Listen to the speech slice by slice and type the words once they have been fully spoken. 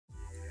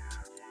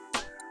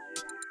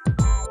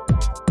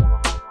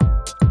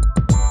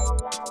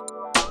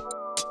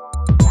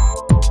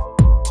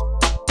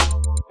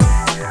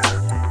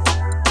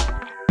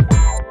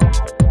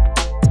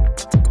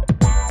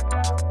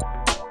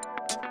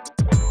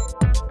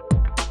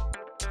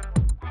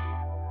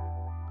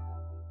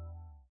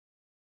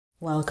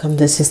Welcome.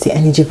 This is the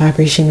energy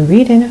vibration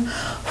reading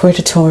for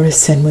the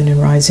Taurus, Sun, Moon,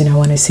 and Rising. I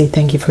want to say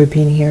thank you for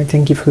being here.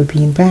 Thank you for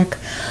being back.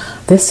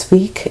 This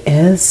week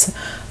is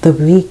the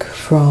week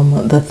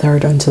from the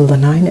 3rd until the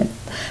 9th,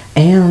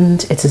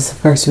 and it is the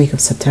first week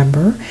of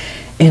September.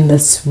 In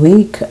this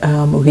week,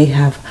 we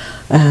have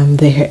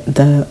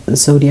the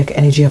zodiac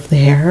energy of the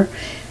hair,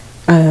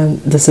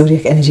 the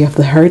zodiac energy of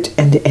the heart,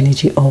 and the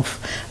energy of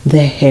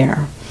the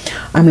hair.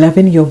 I'm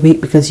loving your week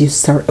because you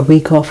start a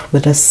week off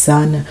with the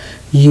sun.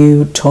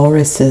 You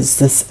Tauruses,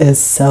 this is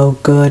so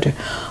good.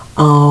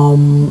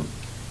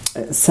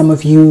 Some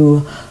of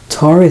you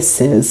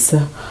Tauruses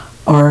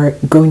are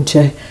going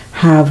to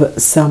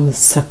have some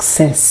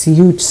success,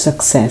 huge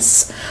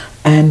success,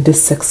 and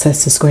this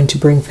success is going to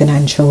bring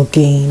financial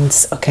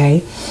gains.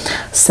 Okay,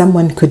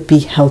 someone could be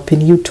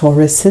helping you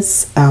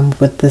Tauruses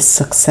with this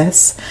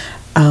success,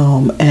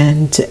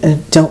 and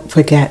don't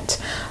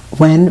forget,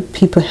 when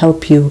people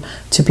help you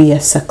to be a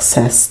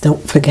success,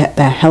 don't forget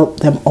that, help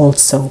them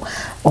also,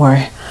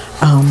 or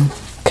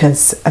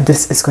because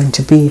this is going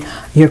to be,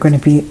 you're going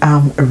to be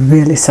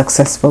really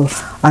successful.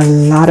 A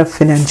lot of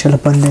financial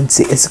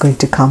abundance is going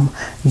to come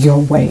your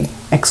way.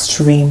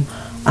 Extreme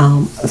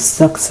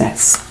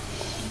success.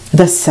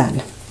 The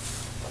sun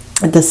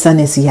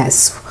is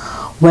yes,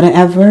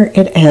 whatever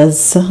it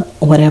is,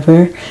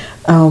 whatever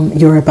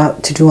you're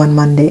about to do on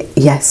Monday,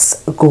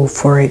 yes, go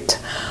for it.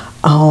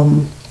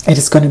 It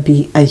is going to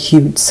be a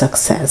huge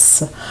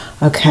success.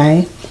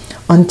 Okay,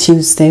 on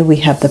Tuesday we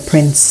have the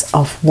Prince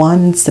of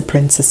Wands. The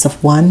Princess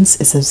of Wands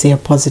is a very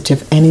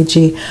positive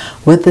energy.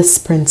 With this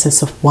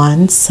Princess of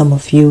Wands, some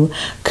of you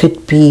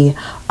could be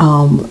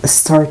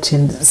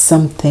starting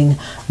something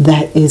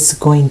that is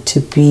going to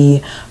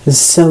be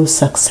so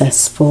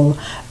successful.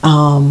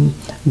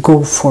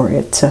 Go for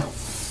it.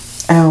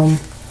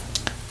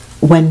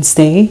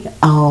 Wednesday,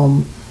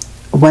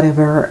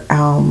 whatever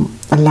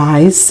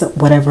lies,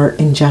 whatever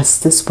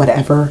injustice,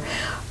 whatever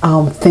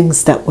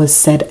things that was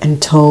said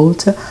and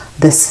told,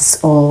 this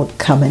is all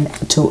coming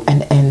to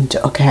an end.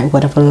 Okay,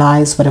 whatever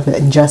lies, whatever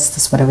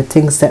injustice, whatever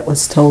things that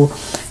was told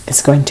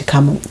is going to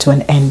come to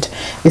an end.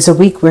 It's a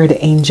week where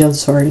the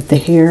angels are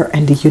here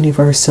and the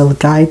universal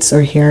guides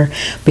are here,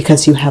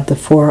 because you have the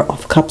Four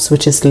of Cups,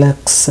 which is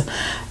Lux,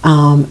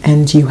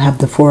 and you have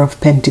the Four of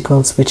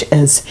Pentacles, which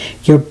is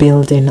you're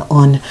building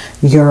on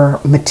your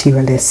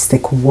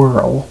materialistic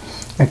world.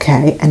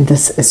 Okay, and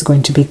this is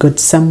going to be good.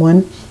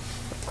 Someone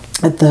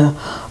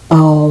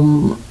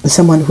who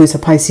is a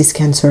Pisces,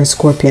 Cancer, or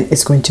Scorpion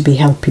is going to be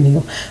helping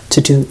you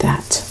to do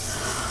that.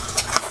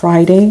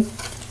 Friday,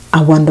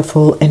 a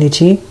wonderful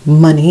energy.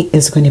 Money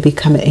is going to be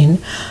coming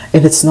in.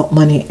 If it's not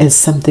money, it's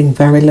something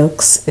very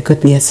luxe. It could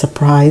be a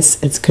surprise.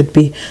 It could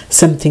be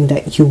something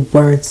that you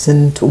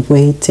weren't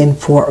waiting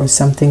for, or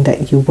something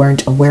that you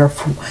weren't aware of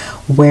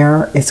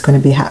where it's going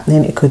to be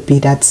happening. It could be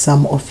that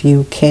some of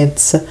you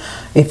kids,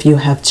 if you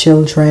have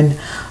children,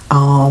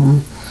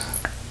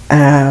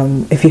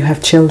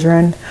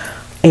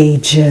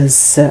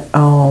 ages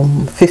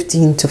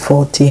 15 to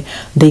 40,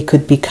 they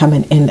could be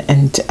coming in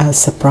and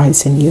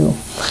surprising you.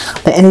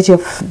 The energy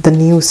of the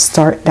new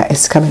start that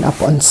is coming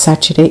up on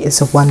Saturday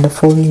is a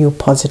wonderful new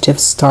positive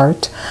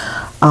start.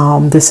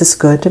 This is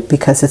good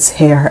because it's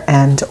hair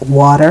and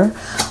water.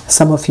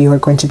 Some of you are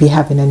going to be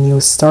having a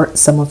new start.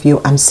 Some of you,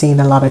 I'm seeing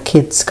a lot of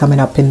kids coming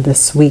up in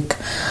this week.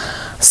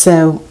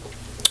 So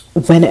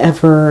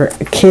whenever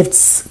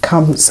kids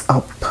comes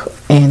up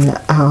in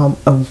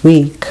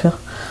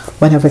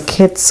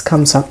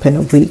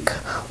a week,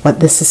 what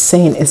this is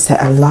saying is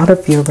that a lot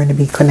of you are going to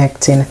be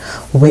connecting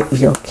with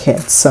your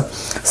kids. So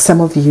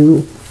some of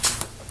you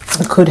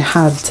could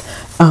have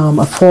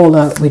a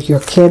fallout with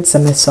your kids, a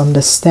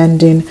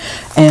misunderstanding,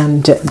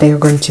 and they're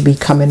going to be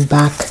coming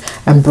back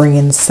and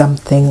bringing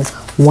something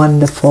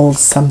wonderful,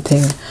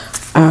 something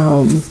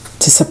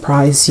to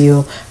surprise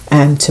you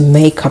and to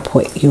make up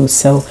with you.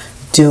 So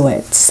do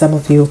it. Some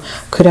of you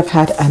could have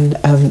had an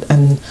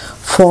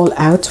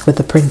fallout with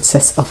the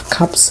Princess of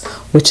Cups,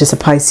 which is a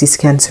Pisces,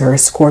 Cancer, or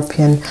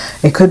Scorpion.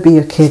 It could be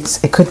your kids,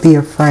 it could be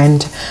your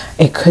friend,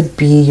 it could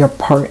be your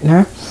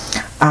partner.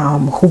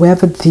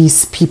 Whoever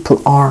these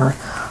people are,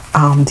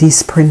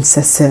 these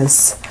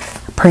princesses,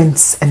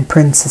 prince and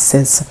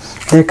princesses,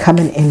 they're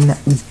coming in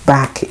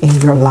back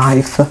in your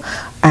life,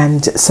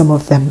 and some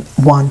of them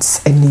wants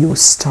a new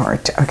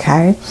start.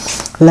 Okay,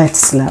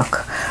 let's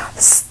look.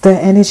 The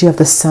energy of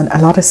the sun,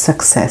 a lot of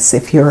success.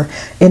 If you're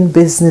in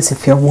business,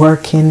 if you're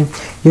working,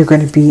 you're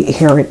going to be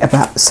hearing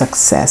about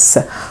success.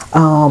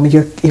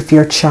 If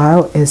your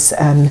child is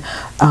an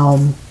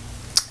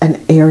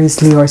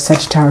Aries, Leo, or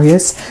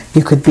Sagittarius,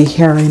 you could be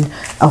hearing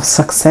of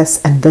success,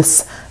 and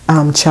this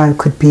child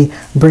could be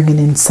bringing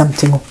in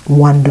something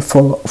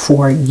wonderful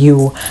for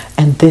you,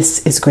 and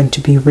this is going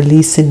to be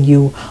releasing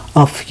you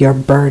of your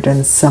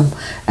burdens.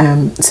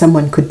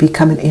 Someone could be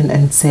coming in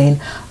and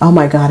saying, oh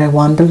my God, I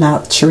won the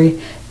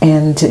lottery,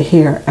 and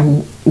here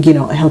I'm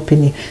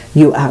helping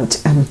you out.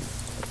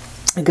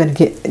 are going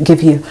to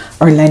give you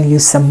or lend you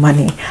some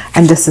money,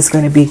 and this is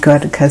going to be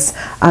good because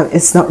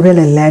it's not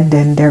really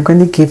lending. They're going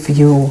to give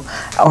you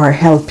or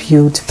help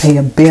you to pay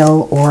a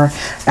bill, or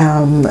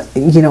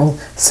you know,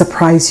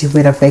 surprise you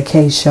with a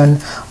vacation,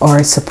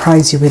 or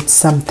surprise you with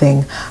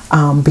something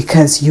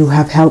because you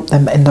have helped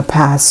them in the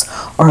past,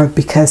 or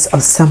because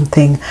of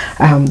something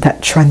that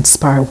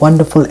transpired.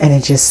 Wonderful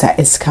energies that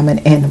is coming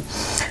in.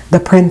 The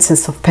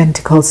Princess of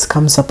Pentacles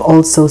comes up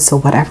also, so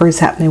whatever is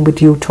happening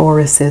with you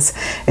Tauruses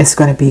is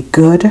going to be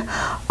good.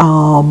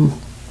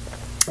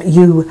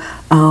 You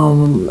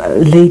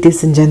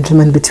ladies and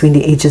gentlemen between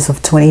the ages of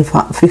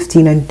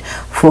 15 and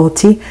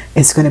 40,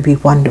 it's going to be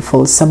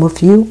wonderful. Some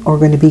of you are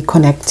going to be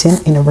connecting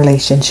in a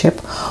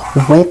relationship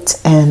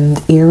with an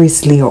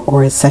Aries, Leo,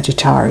 or a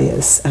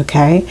Sagittarius.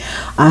 Okay,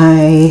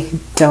 I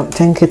don't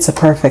think it's a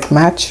perfect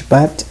match,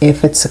 but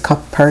if it's a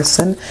couple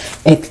person,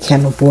 it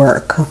can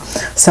work.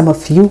 Some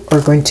of you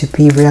are going to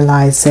be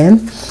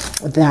realizing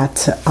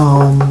that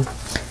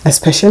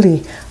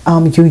especially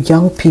you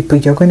young people,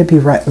 you're going to be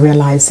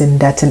realizing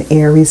that an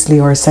Aries,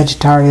 Leo, or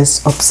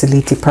Sagittarius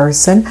obsolete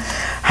person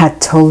had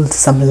told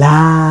some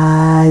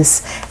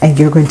lies, and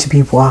you're going to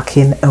be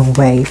walking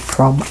away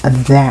from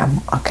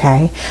them.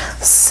 Okay,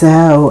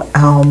 so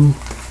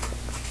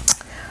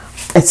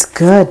it's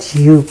good,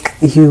 you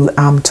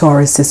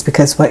Tauruses,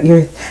 because what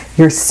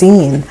you're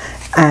seeing,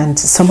 and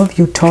some of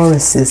you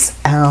Tauruses,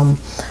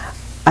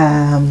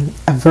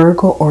 a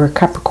Virgo or a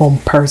Capricorn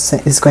person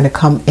is going to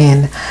come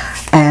in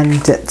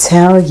and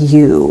tell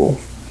you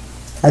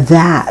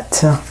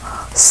that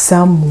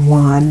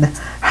someone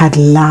had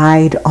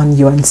lied on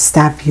you and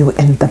stabbed you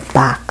in the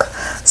back.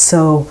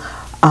 So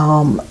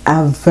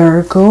a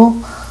Virgo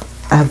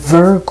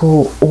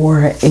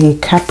or a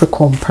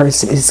Capricorn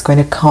person is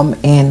going to come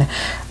in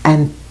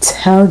and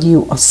tell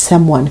you of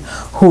someone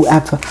who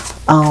have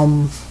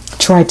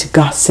tried to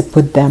gossip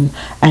with them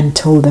and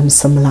told them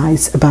some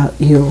lies about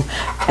you.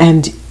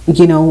 And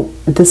you know,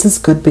 this is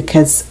good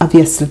because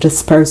obviously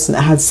this person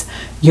has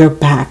your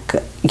back.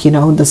 You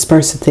know, this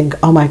person think,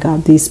 oh my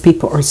God, these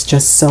people are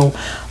just so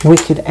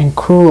wicked and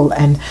cruel,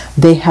 and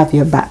they have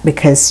your back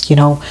because, you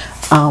know,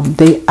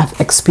 they have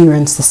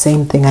experienced the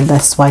same thing, and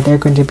that's why they're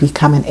going to be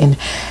coming in,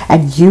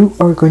 and you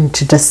are going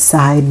to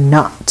decide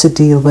not to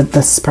deal with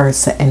this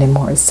person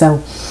anymore.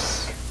 So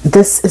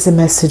this is a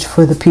message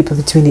for the people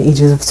between the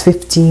ages of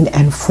 15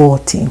 and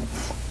 40.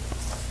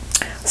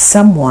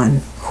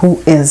 Someone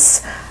who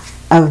is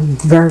a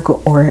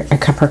Virgo or a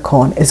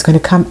Capricorn is going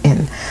to come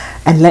in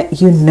and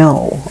let you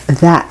know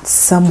that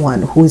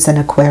someone who's an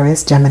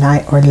Aquarius,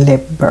 Gemini, or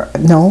Libra,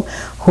 no,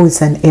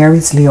 who's an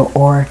Aries, Leo,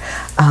 or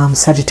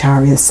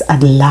Sagittarius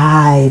had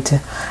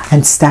lied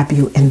and stab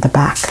you in the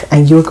back,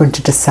 and you're going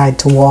to decide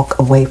to walk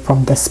away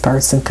from this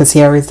person, because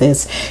here it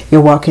is, you're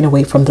walking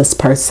away from this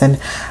person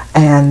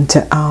and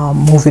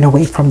moving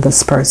away from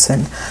this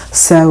person.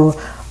 So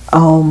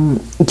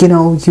you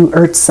know, you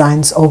earth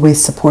signs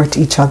always support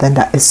each other, and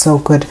that is so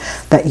good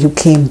that you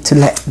came to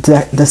let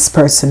this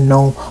person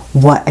know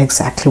what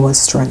exactly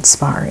was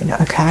transpiring.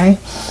 Okay,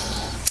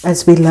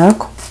 as we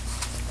look,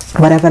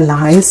 whatever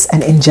lies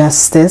and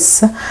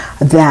injustice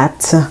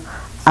that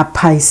a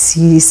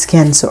Pisces,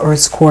 Cancer, or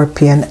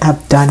Scorpion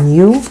have done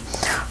you,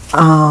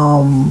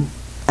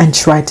 and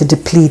try to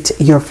deplete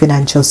your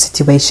financial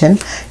situation,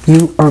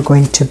 you are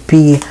going to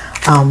be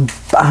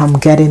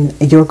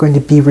you're going to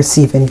be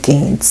receiving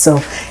gains. So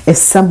if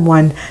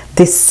someone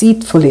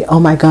deceitfully, oh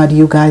my God,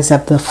 you guys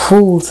have the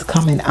Fools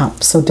coming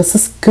up, so this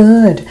is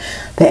good.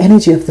 The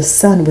energy of the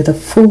Sun with a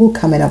Fool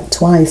coming up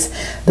twice,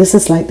 this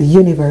is like the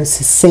universe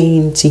is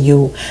saying to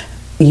you,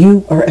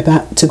 you are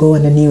about to go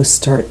on a new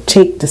start.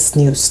 Take this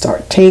new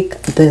start.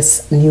 Take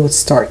this new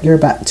start. You're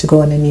about to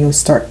go on a new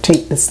start.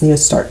 Take this new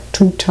start.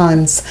 2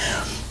 times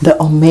the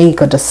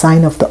Omega, the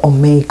sign of the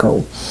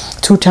Omega.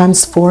 2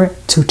 times 4,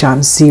 2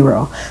 times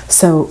 0.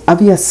 So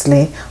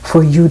obviously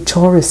for you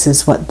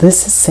Tauruses, what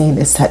this is saying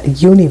is that the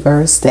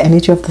universe, the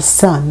energy of the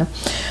Sun,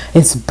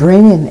 is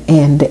bringing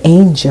in the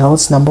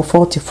angels, number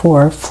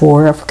 44,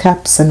 4 of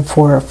Cups and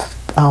 4 of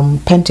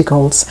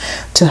Pentacles,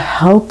 to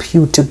help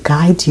you, to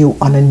guide you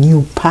on a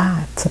new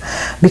path,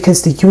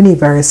 because the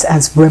universe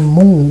has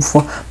removed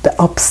the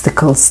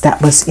obstacles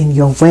that was in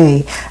your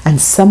way.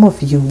 And some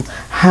of you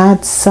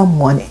had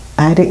someone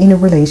either in a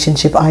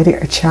relationship, either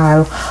a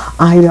child,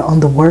 either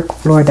on the work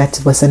floor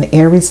that was an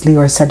Aries,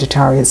 Leo, or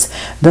Sagittarius.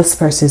 This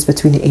person is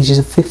between the ages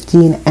of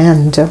 15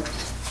 and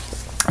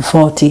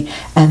 40,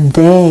 and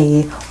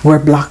they were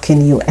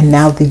blocking you, and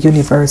now the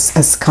universe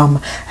has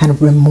come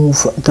and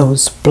removed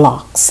those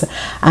blocks.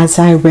 As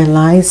I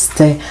realized,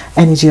 the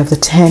energy of the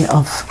 10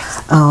 of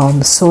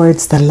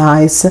Swords, the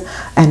lies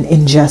and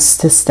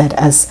injustice that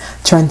has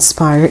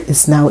transpired,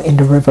 is now in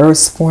the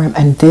reverse form,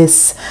 and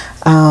this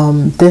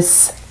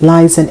This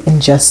lies and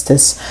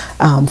injustice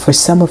for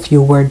some of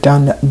you were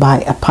done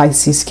by a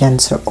Pisces,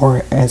 Cancer,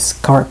 or a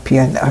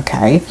Scorpion,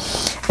 okay?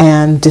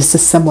 And this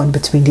is someone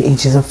between the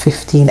ages of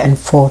 15 and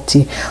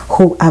 40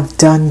 who have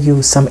done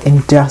you some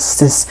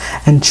injustice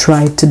and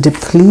tried to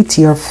deplete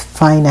your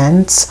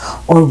finance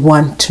or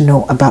want to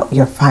know about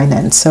your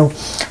finance. So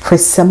for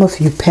some of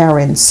you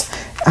parents,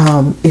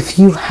 if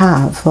you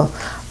have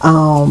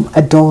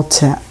a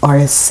daughter or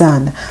a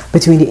son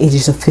between the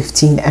ages of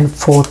 15 and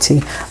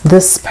 40,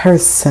 this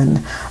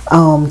person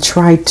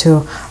tried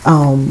to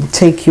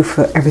take you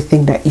for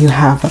everything that you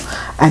have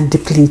and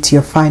deplete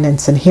your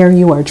finance, and here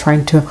you are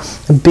trying to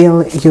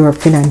build your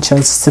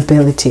financial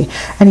stability,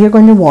 and you're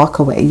going to walk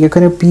away. You're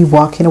going to be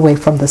walking away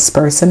from this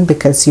person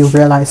because you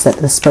realize that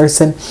this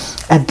person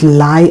had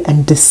lied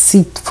and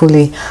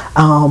deceitfully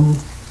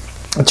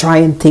try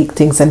and take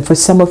things. And for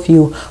some of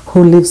you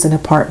who lives in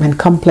apartment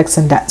complex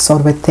and that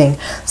sort of a thing,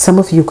 some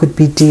of you could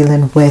be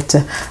dealing with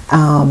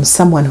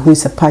someone who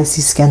is a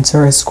Pisces,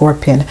 Cancer, or a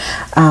Scorpion.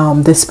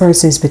 This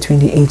person is between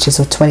the ages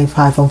of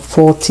 25 and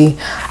 40,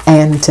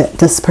 and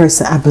this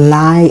person have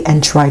lied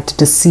and tried to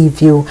deceive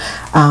you,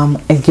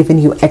 and giving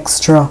you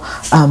extra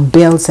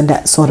bills and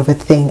that sort of a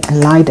thing,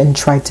 and lied and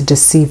tried to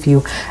deceive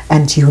you,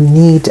 and you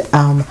need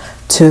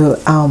to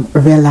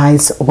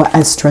realize what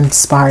has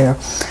transpired.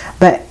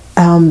 But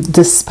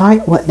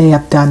despite what they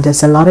have done,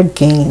 there's a lot of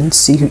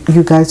gains.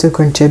 You guys are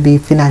going to be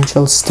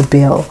financial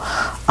stable.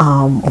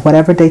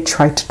 Whatever they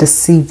try to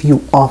deceive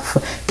you of,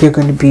 you're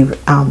going to be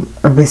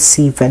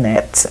receiving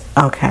it,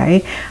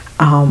 okay?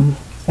 I'm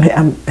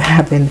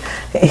having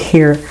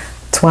here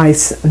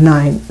twice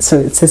 9, so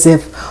it's as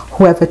if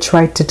whoever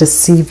tried to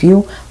deceive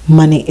you,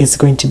 money is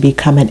going to be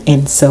coming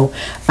in. So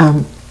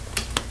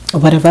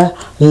whatever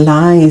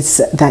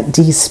lies that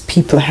these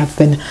people have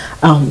been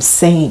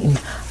saying,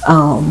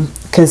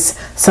 because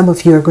some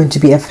of you are going to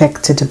be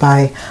affected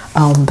by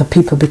the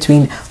people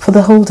between, for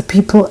the whole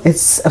people,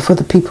 it's for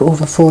the people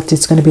over 40,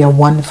 it's going to be a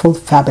wonderful,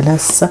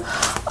 fabulous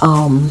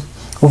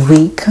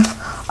week.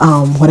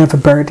 Whatever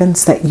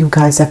burdens that you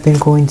guys have been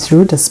going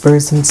through, those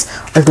burdens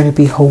are going to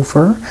be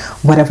over.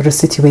 Whatever the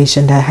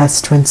situation that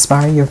has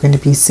transpired, you're going to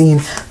be seeing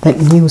that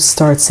new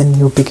starts and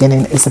new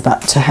beginning is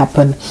about to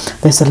happen.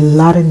 There's a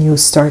lot of new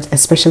starts,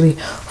 especially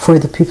for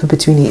the people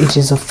between the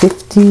ages of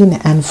 15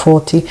 and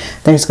 40.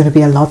 There's going to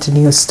be a lot of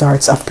new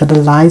starts. After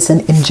the lies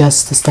and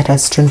injustice that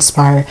has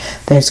transpired,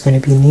 there's going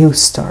to be new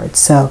starts.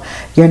 So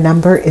your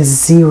number is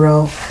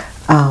 0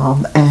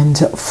 and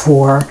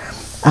 4.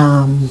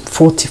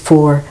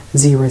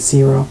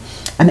 4400.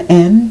 An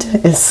end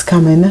is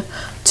coming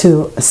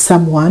to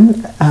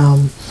someone,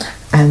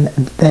 and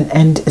an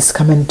end is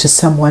coming to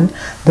someone.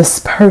 This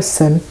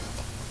person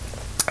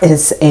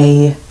is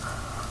a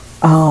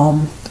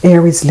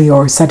Aries, Leo,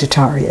 or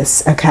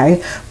Sagittarius,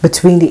 okay,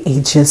 between the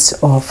ages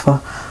of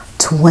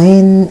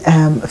 15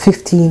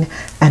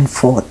 and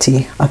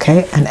 40,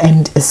 okay. An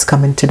end is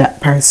coming to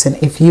that person.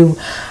 If you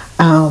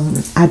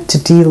had to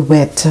deal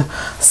with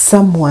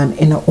someone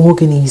in an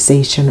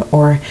organization,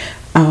 or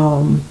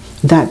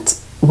that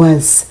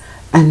was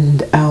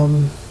an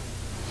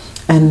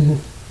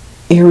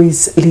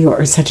Aries, Leo,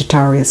 or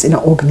Sagittarius in an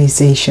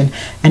organization,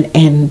 an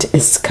end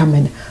is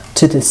coming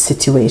to this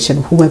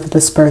situation. Whoever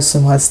this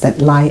person was that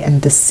lie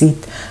and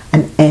deceit,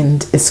 an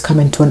end is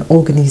coming to an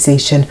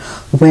organization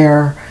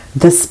where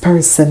this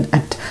person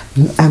had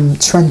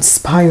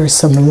transpired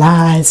some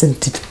lies and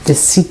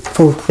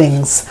deceitful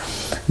things.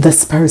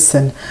 This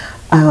person,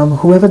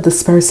 whoever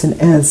this person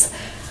is,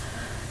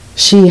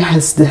 she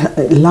has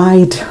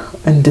lied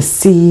and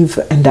deceived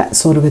and that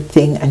sort of a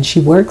thing, and she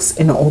works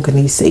in an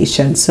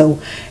organization. So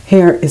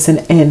here is an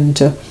end,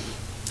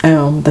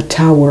 the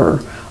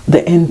Tower,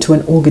 the end to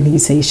an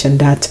organization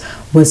that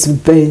was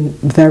being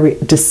very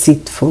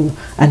deceitful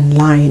and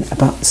lying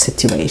about the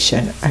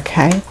situation,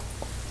 okay.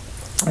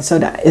 So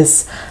that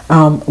is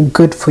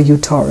good for you,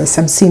 Taurus.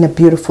 I'm seeing a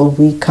beautiful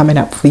week coming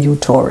up for you,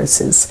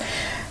 Tauruses.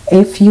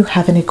 If you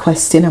have any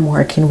question, I'm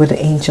working with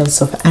the angels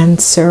of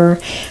answer.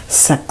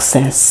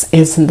 Success.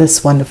 Isn't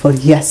this wonderful?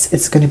 Yes,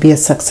 it's going to be a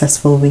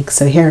successful week.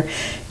 So here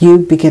you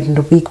begin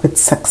the week with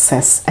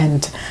success,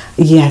 and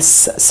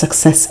yes,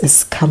 success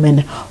is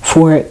coming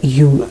for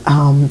you,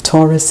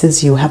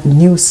 Tauruses. You have a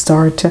new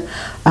start,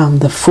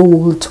 the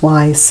Fool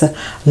twice,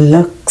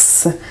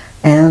 looks,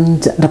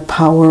 and the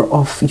power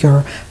of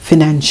your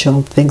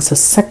financial things. So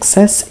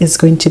success is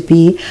going to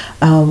be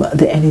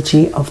the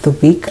energy of the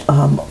week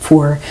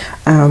for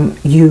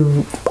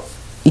you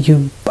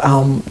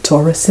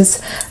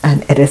Tauruses,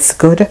 and it is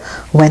good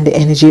when the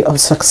energy of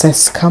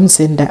success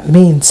comes in. That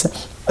means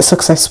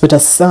success with a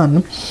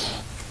sun.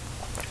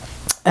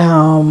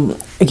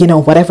 you know,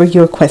 whatever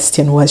your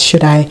question was,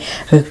 should I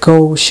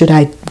go, should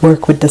I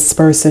work with this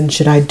person,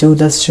 should I do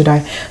this, should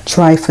I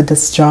try for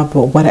this job,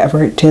 or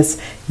whatever it is,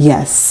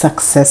 yes,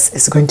 success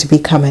is going to be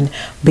coming,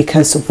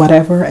 because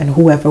whatever and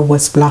whoever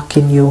was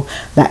blocking you,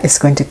 that is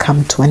going to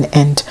come to an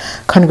end.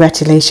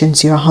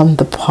 Congratulations, you're on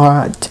the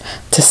path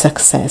to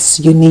success.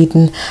 You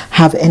needn't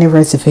have any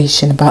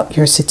reservation about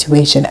your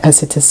situation,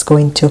 as it is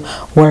going to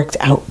work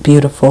out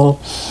beautiful.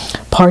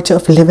 Part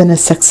of living a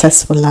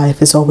successful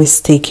life is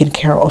always taking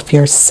care of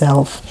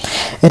yourself.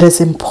 It is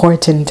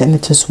important and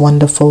it is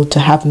wonderful to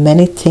have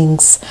many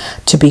things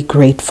to be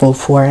grateful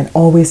for, and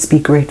always be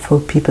grateful,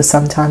 people.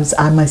 Sometimes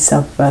I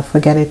myself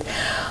forget it,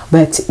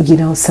 but you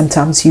know,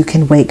 sometimes you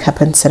can wake up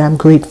and say, I'm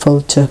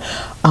grateful to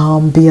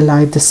be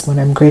alive this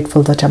morning. I'm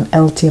grateful that I'm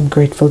healthy. I'm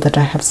grateful that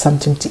I have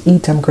something to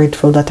eat. I'm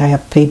grateful that I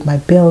have paid my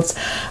bills.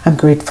 I'm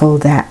grateful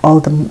that all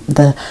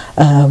the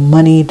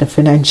money, the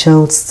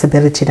financial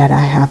stability that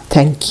I have.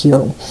 Thank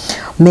you.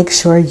 Make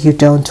sure you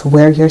don't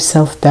wear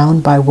yourself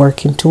down by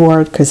working too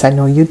hard, because I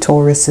know you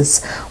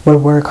Tauruses will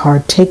work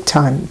hard. Take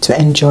time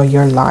to enjoy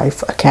your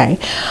life, okay?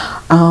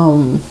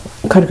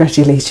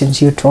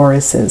 Congratulations, you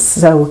Tauruses.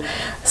 So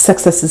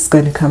success is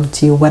going to come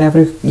to you.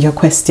 Whatever your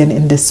question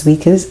in this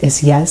week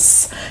is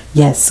yes,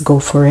 go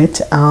for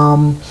it.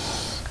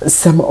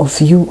 Some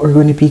of you are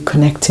going to be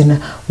connecting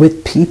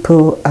with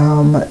people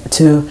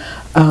to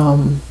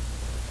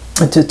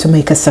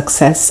make a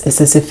success.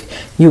 It's as if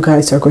you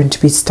guys are going to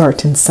be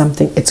starting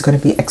something. It's going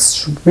to be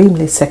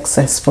extremely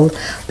successful,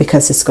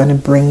 because it's going to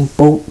bring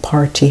both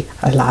party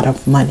a lot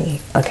of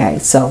money. Okay,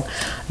 so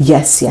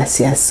yes,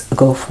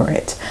 go for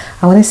it.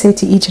 I want to say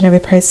to each and every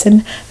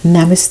person,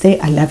 namaste.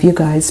 I love you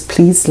guys.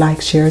 Please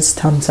like, share,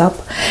 thumbs up.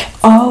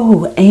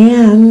 Oh,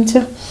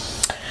 and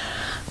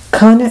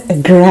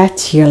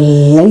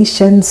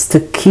congratulations to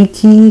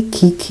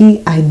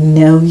Kiki. I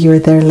know you're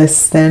there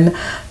listening.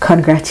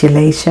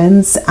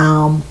 Congratulations.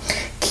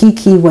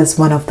 Kiki was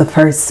one of the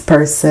first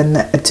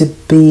person to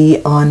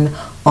be on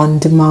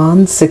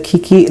demand. So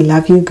Kiki,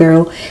 love you,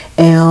 girl.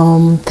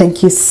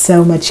 Thank you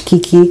so much,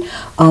 Kiki.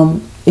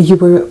 You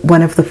were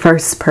one of the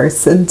first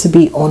person to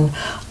be on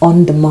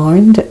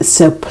demand.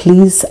 So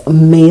please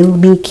mail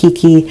me,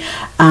 Kiki.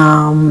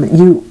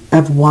 You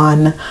have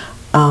won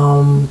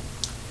a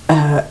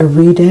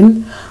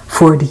reading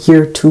for the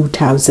year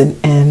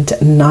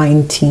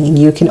 2019.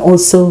 You can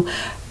also,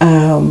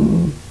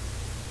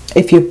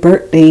 if your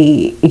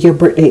birthday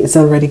is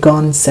already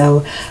gone,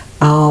 so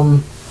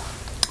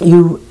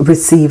you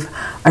receive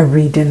a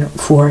reading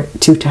for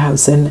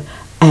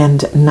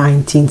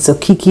 2019. So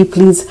Kiki,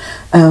 please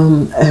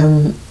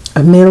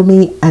mail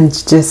me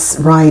and just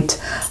write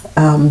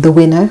the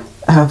winner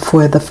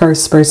for the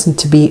first person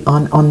to be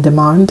on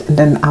demand, and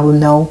then I will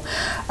know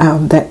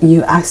that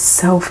you. I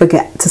so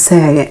forget to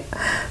say it.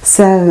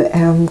 So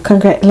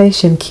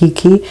congratulations,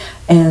 Kiki,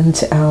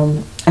 and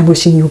I'm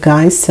wishing you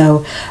guys.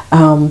 So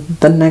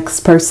the next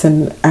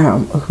person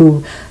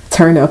who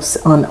turn ups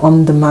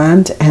on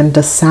demand, and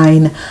the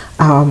sign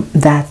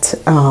that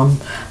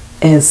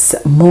is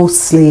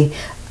mostly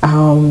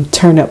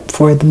turn up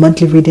for the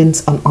monthly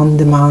readings on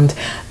demand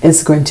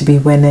is going to be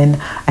winning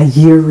a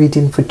year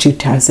reading for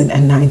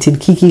 2019.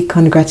 Kiki,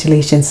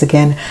 congratulations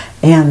again,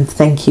 and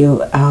thank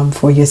you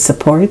for your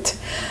support.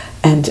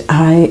 And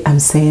I am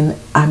saying,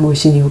 I'm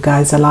wishing you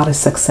guys a lot of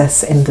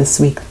success in this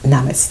week.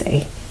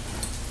 Namaste.